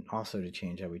shown also to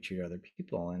change how we treat other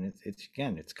people. And it's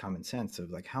again, it's common sense of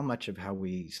like how much of how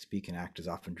we speak and act is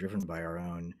often driven by our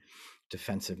own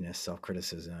defensiveness,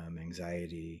 self-criticism,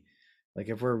 anxiety. Like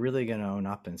if we're really going to own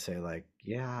up and say, like,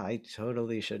 yeah, I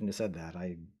totally shouldn't have said that.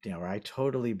 Or I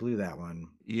totally blew that one.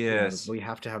 Yes. We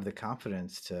have to have the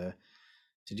confidence to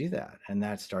do that. And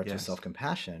that starts with Yes.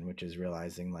 self-compassion, which is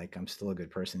realizing, like, I'm still a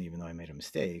good person even though I made a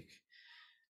mistake,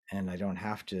 and I don't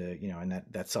have to, and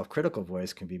that self-critical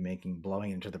voice can be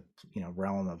blowing into the,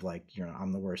 realm of like,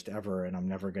 I'm the worst ever and I'm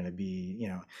never going to be,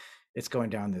 it's going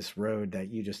down this road that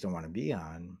you just don't want to be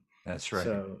on. That's right.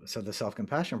 So the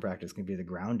self-compassion practice can be the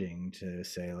grounding to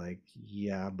say, like,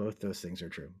 yeah, both those things are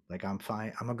true. Like, I'm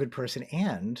fine, I'm a good person,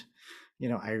 and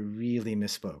I really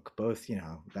misspoke. Both,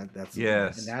 that's, and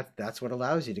Yes. that's what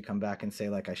allows you to come back and say,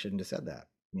 like, I shouldn't have said that,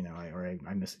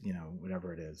 I miss,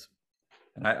 whatever it is.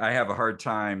 And I have a hard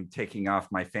time taking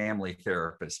off my family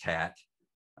therapist hat,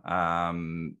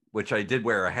 which I did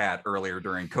wear a hat earlier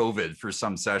during COVID for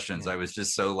some sessions. Yeah. I was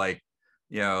just so like,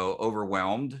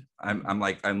 overwhelmed.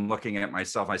 I'm looking at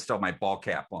myself. I still have my ball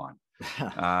cap on.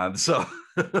 So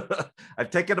I've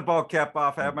taken the ball cap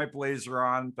off. I have my blazer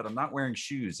on, but I'm not wearing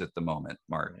shoes at the moment,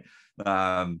 Mark.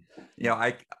 I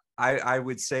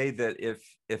would say that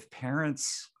if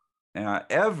parents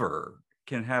ever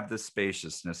can have the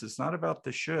spaciousness, it's not about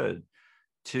the should,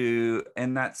 to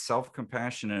in that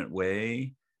self-compassionate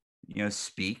way,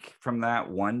 speak from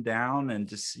that one down and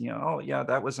just, oh yeah,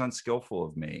 that was unskillful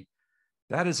of me.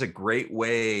 That is a great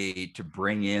way to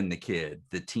bring in the kid,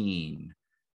 the teen,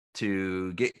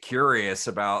 to get curious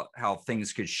about how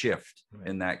things could shift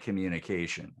in that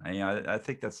communication. I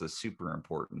think that's a super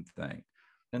important thing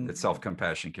that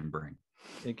self-compassion can bring.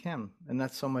 It can. And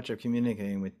that's so much of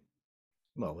communicating with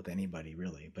anybody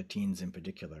really, but teens in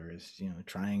particular, is,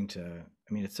 trying to,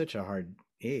 I mean, it's such a hard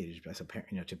age as a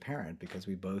parent, to parent, because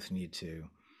we both need to,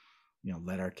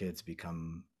 let our kids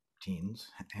become teens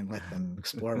and let them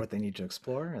explore what they need to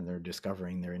explore, and they're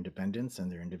discovering their independence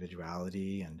and their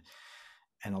individuality, and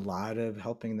a lot of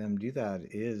helping them do that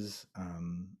is,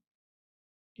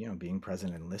 being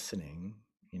present and listening,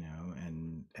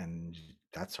 and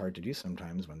that's hard to do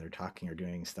sometimes when they're talking or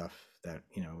doing stuff that,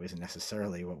 isn't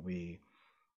necessarily what we,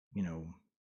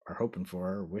 are hoping for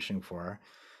or wishing for.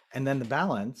 And then the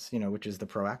balance, which is the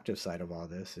proactive side of all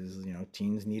this, is,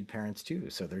 teens need parents too.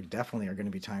 So there definitely are going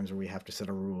to be times where we have to set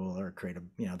a rule or create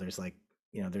a, there's like,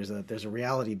 there's a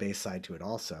reality based side to it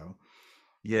also.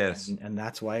 Yes. And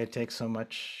that's why it takes so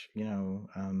much,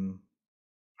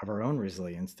 of our own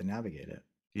resilience to navigate it.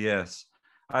 Yes.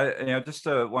 Just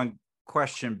one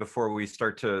question before we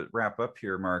start to wrap up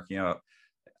here, Mark.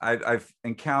 I've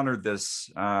encountered this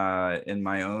in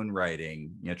my own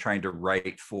writing, trying to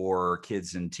write for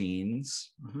kids and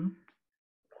teens. Mm-hmm.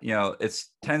 It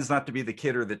tends not to be the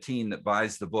kid or the teen that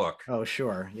buys the book. Oh,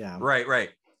 sure. Yeah. Right.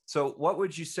 So what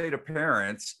would you say to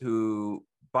parents who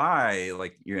buy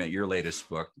like your latest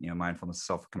book, Mindfulness,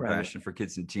 Self-Compassion for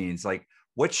Kids and Teens? Like,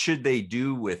 what should they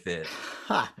do with it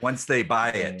once they buy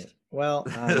it? Well,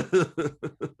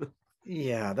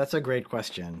 yeah, that's a great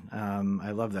question.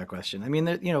 I love that question. I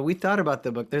mean, we thought about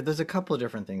the book. There's a couple of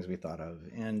different things we thought of.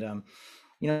 And,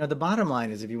 the bottom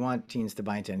line is if you want teens to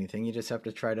buy into anything, you just have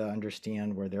to try to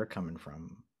understand where they're coming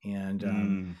from.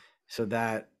 And so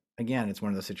that, again, it's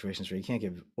one of those situations where you can't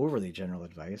give overly general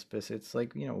advice, but it's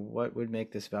like, what would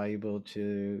make this valuable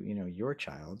to, your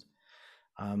child?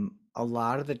 A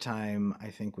lot of the time, I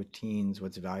think with teens,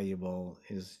 what's valuable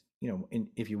is,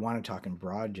 if you want to talk in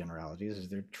broad generalities, is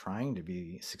they're trying to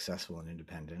be successful and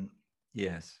independent.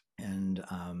 Yes. And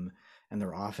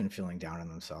they're often feeling down on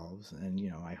themselves. And,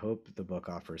 I hope the book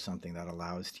offers something that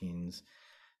allows teens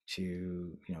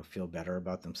to, feel better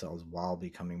about themselves while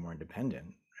becoming more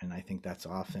independent. And I think that's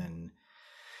often,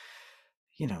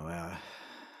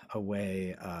 a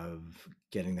way of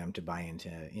getting them to buy into,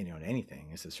 anything,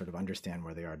 is to sort of understand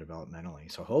where they are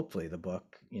developmentally. So hopefully the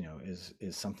book, is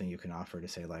something you can offer to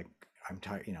say, like, I'm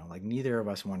tired, like neither of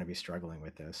us want to be struggling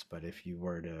with this, but if you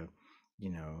were to,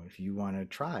 if you want to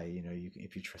try,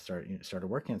 if you started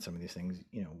working on some of these things,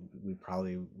 we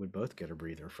probably would both get a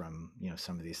breather from,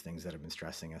 some of these things that have been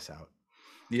stressing us out.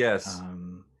 Yes.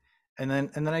 And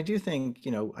then I do think,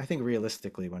 I think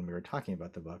realistically, when we were talking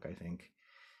about the book, I think,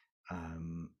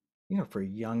 for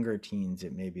younger teens,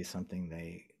 it may be something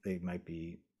they might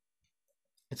be.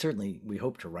 And certainly, we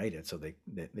hope to write it so they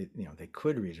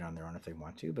could read it on their own if they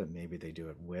want to, but maybe they do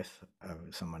it with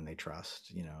someone they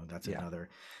trust. That's another.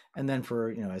 And then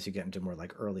for as you get into more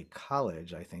like early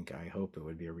college, I hope it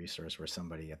would be a resource where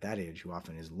somebody at that age who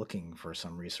often is looking for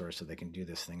some resource so they can do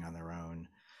this thing on their own.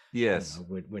 Yes.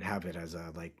 Would have it as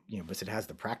a but it has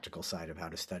the practical side of how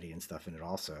to study and stuff in it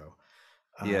also.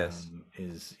 Yes.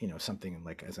 Is something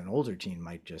like as an older teen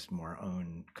might just more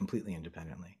own completely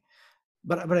independently.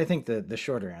 But I think the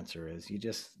shorter answer is you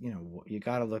just you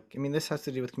got to look. I mean, this has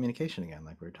to do with communication again,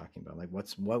 like we were talking about. Like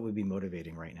what would be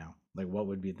motivating right now? Like what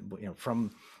would be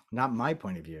from not my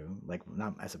point of view, like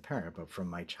not as a parent, but from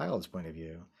my child's point of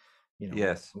view.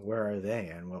 Yes. Where are they,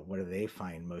 and what do they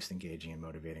find most engaging and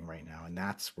motivating right now? And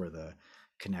that's where the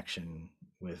connection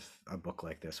with a book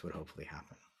like this would hopefully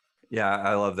happen. Yeah,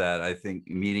 I love that. I think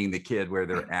meeting the kid where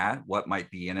they're at, what might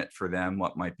be in it for them,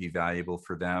 what might be valuable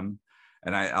for them.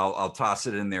 And I'll toss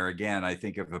it in there again. I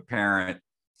think if a parent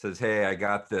says, "Hey, I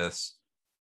got this,"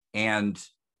 and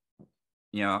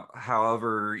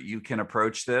however you can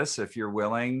approach this, if you're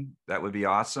willing, that would be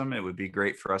awesome. It would be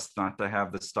great for us not to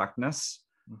have the stuckness.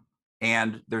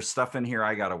 And there's stuff in here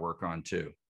I got to work on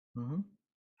too. Mm-hmm.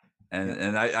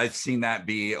 And I've seen that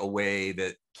be a way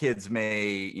that kids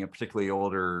may, particularly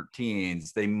older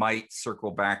teens, they might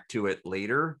circle back to it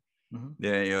later. Mm-hmm.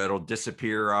 It'll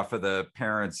disappear off of the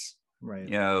parents'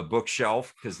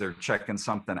 bookshelf because they're checking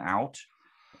something out.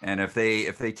 And if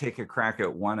they take a crack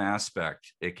at one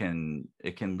aspect, it can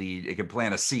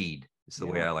plant a seed. Is the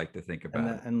way I like to think about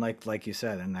it. And like you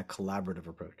said, and that collaborative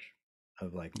approach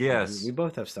of like, yes, we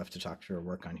both have stuff to talk to or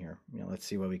work on here. Let's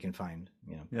see what we can find.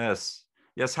 Yes.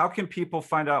 How can people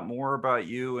find out more about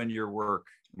you and your work,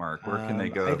 Mark? Where can they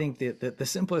go? I think the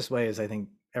simplest way is, I think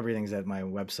everything's at my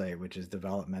website, which is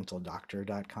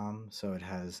developmentaldoctor.com. So it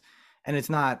has, and it's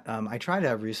not, I try to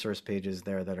have resource pages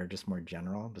there that are just more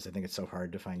general, because I think it's so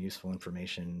hard to find useful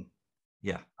information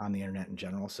on the internet in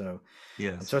general. So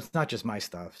so it's not just my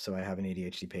stuff. So I have an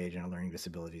ADHD page and a learning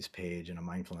disabilities page and a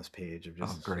mindfulness page of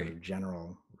just sort of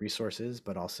general resources,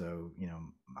 but also,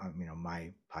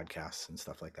 my podcasts and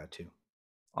stuff like that too.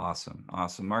 Awesome.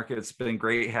 Mark, it's been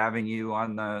great having you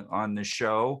on the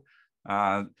show.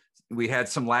 We had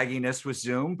some lagginess with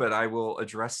Zoom, but I will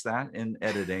address that in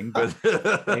editing. But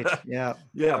but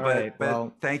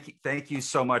thank you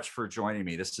so much for joining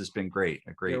me. This has been great.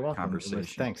 A great conversation.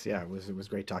 Thanks. Yeah, it was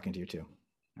great talking to you too.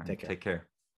 Take care. Take care.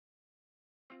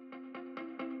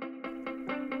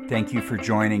 Thank you for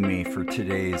joining me for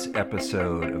today's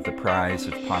episode of The Prize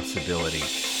of Possibility.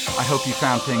 I hope you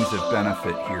found things of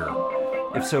benefit here.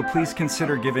 If so, please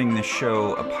consider giving this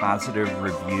show a positive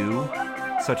review.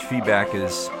 Such feedback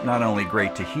is not only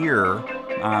great to hear,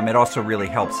 it also really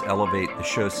helps elevate the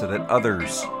show so that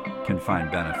others can find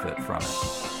benefit from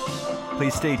it.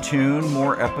 Please stay tuned.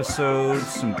 More episodes,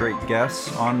 some great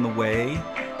guests on the way,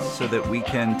 so that we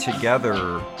can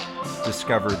together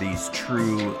discover these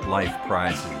true life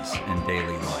prizes in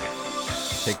daily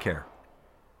life. Take care.